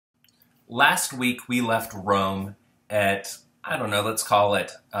Last week we left Rome at, I don't know, let's call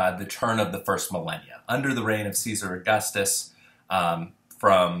it the turn of the first millennia, under the reign of Caesar Augustus,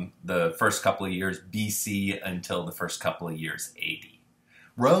 from the first couple of years BC until the first couple of years AD.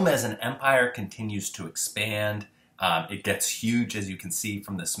 Rome as an empire continues to expand. It gets huge, as you can see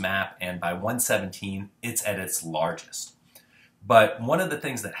from this map, and by 117 it's at its largest. But one of the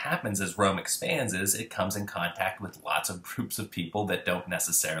things that happens as Rome expands is it comes in contact with lots of groups of people that don't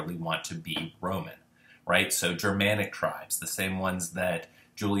necessarily want to be Roman, right? So Germanic tribes, the same ones that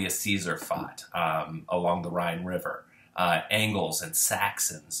Julius Caesar fought along the Rhine River, Angles and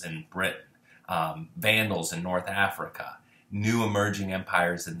Saxons in Britain, Vandals in North Africa, new emerging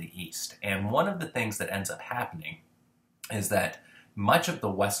empires in the East. And one of the things that ends up happening is that much of the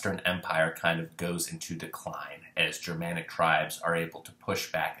Western Empire kind of goes into decline as Germanic tribes are able to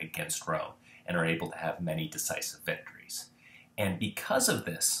push back against Rome and are able to have many decisive victories. And because of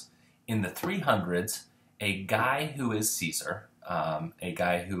this, in the 300s, a guy who is Caesar, a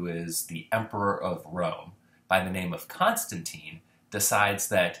guy who is the emperor of Rome, by the name of Constantine, decides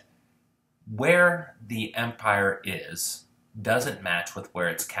that where the empire is doesn't match with where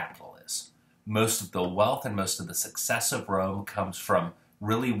its capital is. Most of the wealth and most of the success of Rome comes from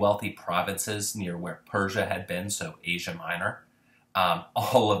really wealthy provinces near where Persia had been, so Asia Minor.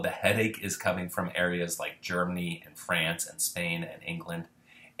 All of the headache is coming from areas like Germany and France and Spain and England.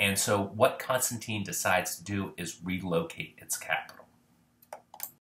 And so what Constantine decides to do is relocate its capital.